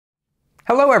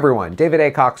Hello everyone, David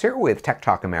A. Cox here with Tech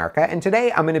Talk America, and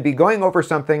today I'm going to be going over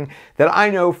something that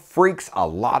I know freaks a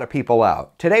lot of people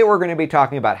out. Today we're going to be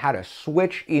talking about how to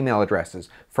switch email addresses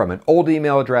from an old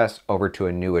email address over to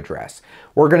a new address.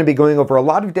 We're going to be going over a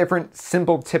lot of different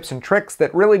simple tips and tricks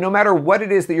that really, no matter what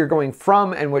it is that you're going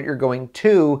from and what you're going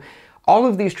to, all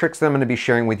of these tricks that I'm going to be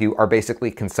sharing with you are basically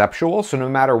conceptual, so no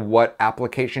matter what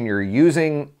application you're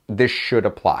using, this should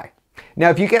apply. Now,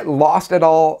 if you get lost at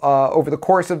all over the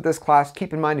course of this class,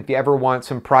 keep in mind if you ever want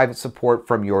some private support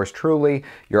from yours truly,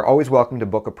 you're always welcome to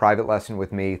book a private lesson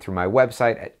with me through my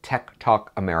website at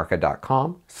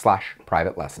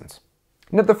techtalkamerica.com/private lessons.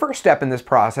 Now, the first step in this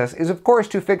process is, of course,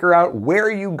 to figure out where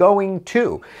you're going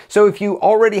to. So if you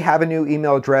already have a new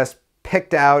email address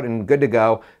picked out and good to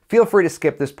go, feel free to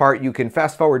skip this part. You can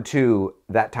fast forward to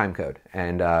that time code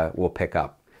and we'll pick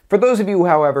up. For those of you,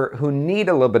 however, who need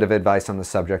a little bit of advice on the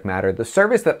subject matter, the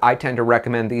service that I tend to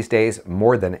recommend these days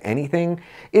more than anything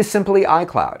is simply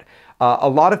iCloud. A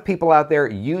lot of people out there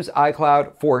use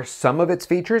iCloud for some of its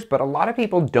features, but a lot of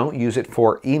people don't use it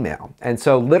for email. And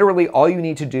so literally all you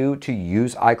need to do to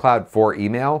use iCloud for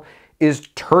email is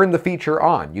turn the feature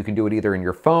on. You can do it either in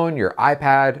your phone, your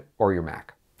iPad, or your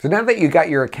Mac. So now that you got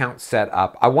your account set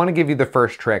up, I want to give you the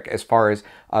first trick as far as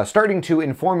starting to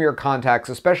inform your contacts,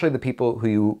 especially the people who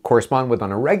you correspond with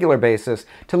on a regular basis,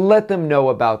 to let them know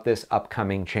about this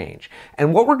upcoming change.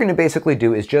 And what we're going to basically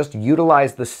do is just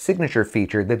utilize the signature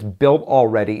feature that's built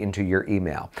already into your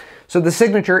email. So the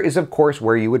signature is, of course,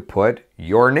 where you would put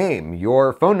your name,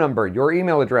 your phone number, your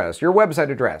email address, your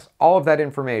website address, all of that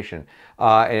information.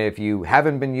 And if you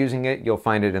haven't been using it, you'll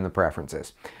find it in the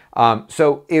preferences.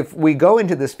 So if we go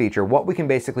into this feature, what we can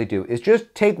basically do is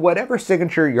just take whatever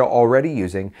signature you're already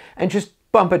using and just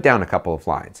bump it down a couple of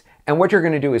lines. And what you're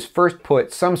going to do is first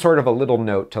put some sort of a little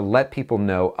note to let people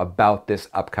know about this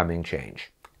upcoming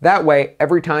change. That way,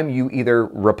 every time you either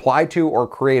reply to or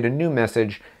create a new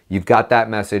message, you've got that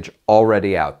message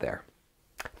already out there.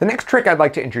 The next trick I'd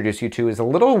like to introduce you to is a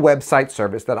little website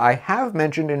service that I have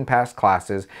mentioned in past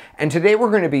classes, and today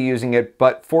we're going to be using it,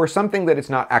 but for something that it's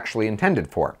not actually intended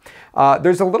for.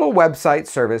 There's a little website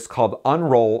service called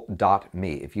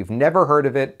unroll.me. If you've never heard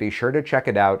of it, be sure to check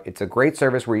it out. It's a great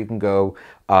service where you can go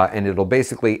and it'll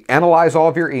basically analyze all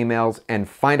of your emails and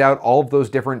find out all of those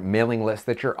different mailing lists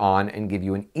that you're on and give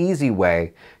you an easy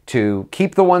way to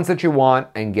keep the ones that you want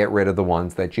and get rid of the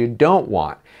ones that you don't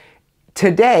want.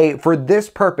 Today, for this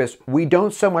purpose, we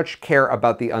don't so much care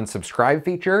about the unsubscribe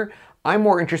feature. I'm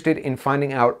more interested in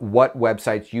finding out what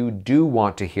websites you do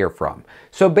want to hear from.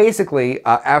 So basically,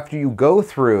 after you go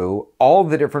through all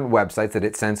the different websites that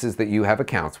it senses that you have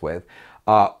accounts with,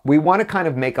 we want to kind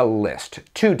of make a list,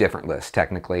 two different lists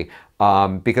technically,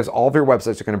 because all of your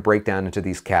websites are going to break down into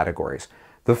these categories.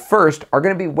 The first are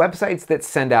going to be websites that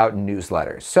send out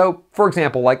newsletters. So, for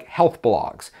example, like health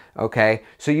blogs, okay?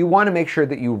 So you want to make sure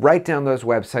that you write down those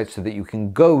websites so that you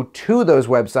can go to those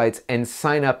websites and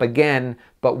sign up again,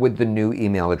 but with the new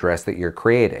email address that you're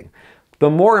creating. The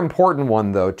more important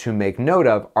one, though, to make note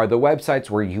of are the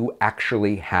websites where you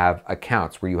actually have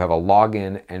accounts, where you have a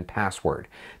login and password.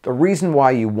 The reason why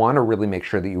you want to really make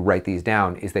sure that you write these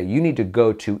down is that you need to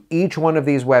go to each one of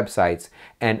these websites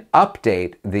and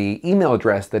update the email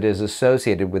address that is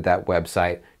associated with that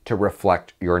website to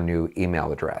reflect your new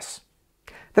email address.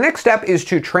 The next step is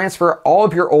to transfer all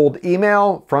of your old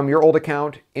email from your old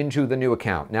account into the new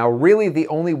account. Now, really the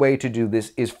only way to do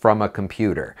this is from a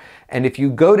computer. And if you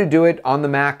go to do it on the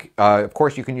Mac, of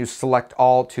course you can use Select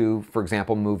All to, for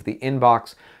example, move the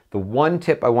inbox. The one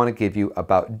tip I want to give you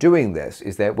about doing this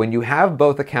is that when you have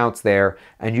both accounts there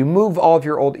and you move all of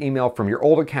your old email from your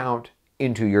old account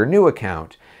into your new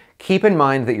account, keep in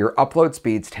mind that your upload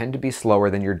speeds tend to be slower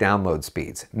than your download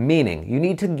speeds, meaning you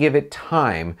need to give it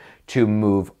time to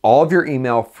move all of your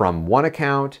email from one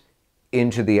account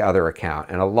into the other account.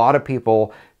 And a lot of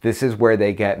people, this is where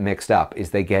they get mixed up,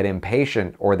 is they get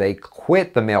impatient or they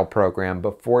quit the mail program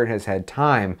before it has had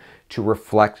time to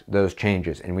reflect those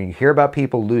changes. And when you hear about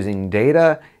people losing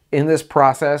data in this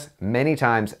process, many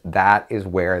times that is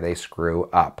where they screw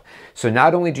up. So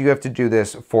not only do you have to do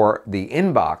this for the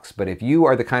inbox, but if you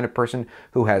are the kind of person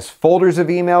who has folders of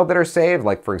email that are saved,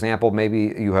 like for example,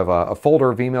 maybe you have a folder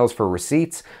of emails for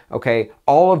receipts, okay,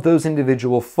 all of those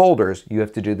individual folders, you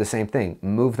have to do the same thing.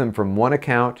 Move them from one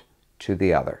account to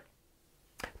the other.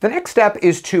 The next step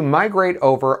is to migrate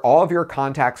over all of your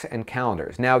contacts and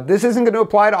calendars. Now, this isn't going to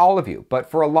apply to all of you, but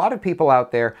for a lot of people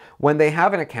out there, when they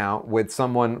have an account with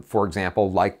someone, for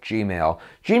example, like Gmail,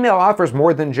 Gmail offers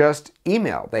more than just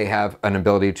email. They have an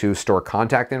ability to store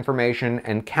contact information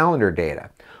and calendar data.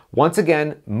 Once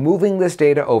again, moving this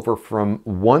data over from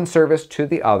one service to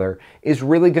the other is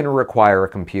really going to require a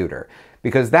computer,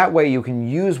 because that way you can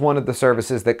use one of the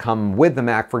services that come with the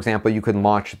Mac. For example, you can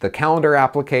launch the calendar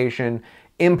application,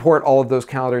 import all of those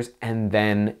calendars, and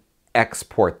then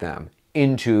export them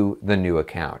into the new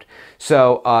account.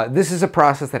 So this is a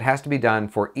process that has to be done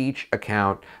for each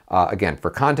account, again, for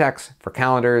contacts, for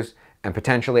calendars, and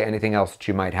potentially anything else that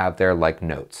you might have there like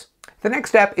notes. The next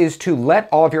step is to let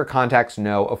all of your contacts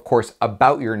know, of course,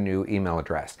 about your new email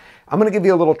address. I'm going to give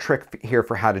you a little trick here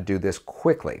for how to do this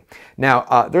quickly.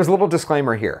 Now, there's a little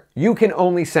disclaimer here. You can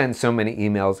only send so many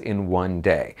emails in one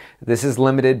day. This is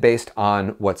limited based on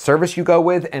what service you go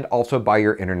with and also by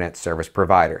your internet service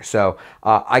provider. So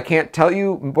I can't tell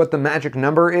you what the magic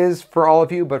number is for all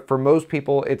of you, but for most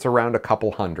people, it's around a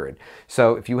couple hundred.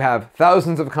 So if you have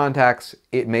thousands of contacts,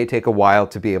 it may take a while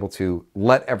to be able to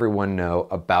let everyone know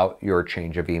about your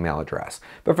change of email address.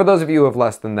 But for those of you who have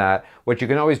less than that, what you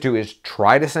can always do is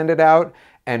try to send it out.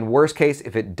 And worst case,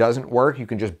 if it doesn't work, you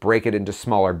can just break it into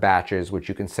smaller batches, which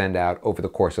you can send out over the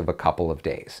course of a couple of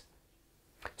days.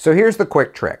 So here's the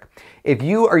quick trick. If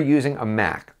you are using a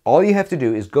Mac, all you have to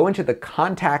do is go into the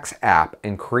Contacts app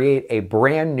and create a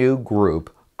brand new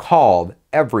group called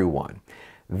Everyone.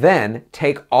 Then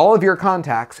take all of your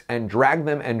contacts and drag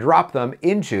them and drop them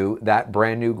into that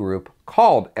brand new group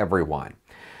called Everyone.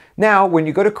 Now, when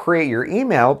you go to create your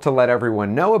email to let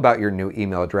everyone know about your new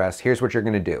email address, here's what you're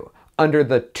going to do. Under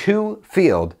the To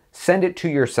field, send it to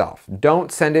yourself.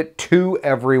 Don't send it to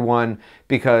everyone,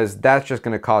 because that's just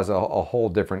going to cause a whole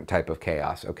different type of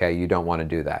chaos, okay? You don't want to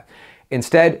do that.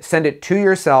 Instead, send it to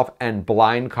yourself and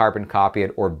blind carbon copy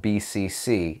it, or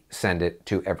BCC, send it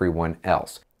to everyone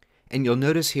else. And you'll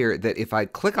notice here that if I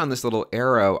click on this little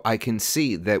arrow, I can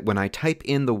see that when I type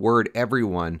in the word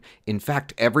everyone, in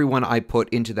fact, everyone I put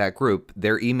into that group,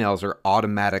 their emails are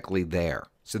automatically there.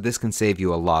 So this can save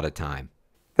you a lot of time.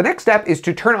 The next step is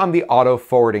to turn on the auto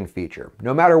forwarding feature.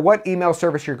 No matter what email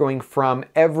service you're going from,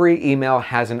 every email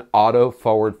has an auto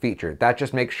forward feature. That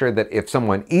just makes sure that if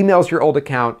someone emails your old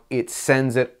account, it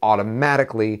sends it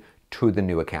automatically to the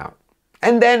new account.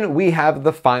 And then we have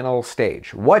the final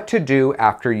stage, what to do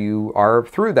after you are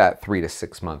through that 3 to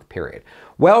 6 month period.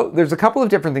 Well, there's a couple of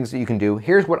different things that you can do.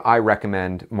 Here's what I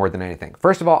recommend more than anything.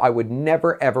 First of all, I would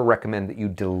never ever recommend that you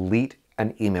delete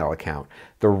an email account.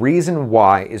 The reason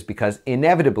why is because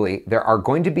inevitably there are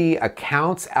going to be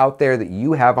accounts out there that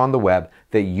you have on the web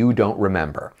that you don't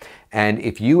remember. And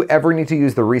if you ever need to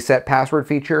use the reset password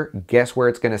feature, guess where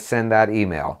it's going to send that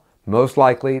email? Most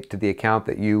likely to the account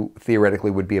that you theoretically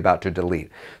would be about to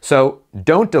delete. So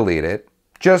don't delete it,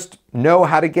 just know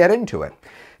how to get into it.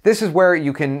 This is where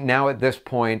you can now at this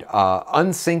point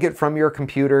unsync it from your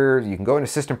computer. You can go into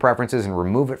system preferences and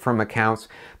remove it from accounts,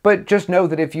 but just know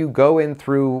that if you go in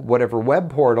through whatever web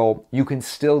portal, you can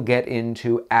still get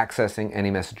into accessing any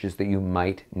messages that you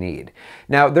might need.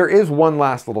 Now, there is one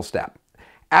last little step.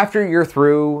 After you're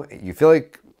through, you feel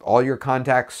like all your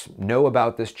contacts know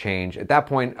about this change. At that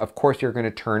point, of course, you're going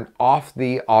to turn off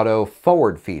the auto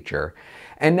forward feature.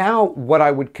 And now what I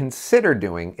would consider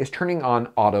doing is turning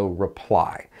on auto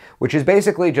reply, which is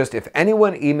basically just if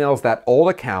anyone emails that old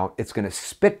account, it's going to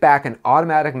spit back an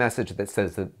automatic message that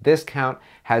says that this account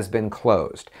has been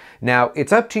closed. Now,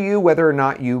 it's up to you whether or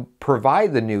not you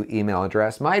provide the new email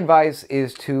address. My advice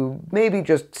is to maybe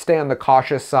just stay on the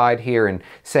cautious side here and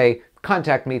say,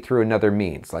 contact me through another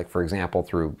means, like for example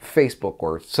through Facebook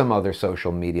or some other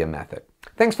social media method.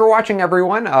 Thanks for watching,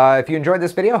 everyone. If you enjoyed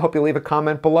this video, I hope you leave a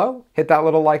comment below, hit that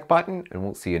little like button, and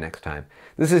we'll see you next time.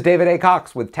 This is David A.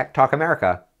 Cox with Tech Talk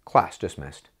America. Class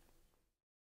dismissed.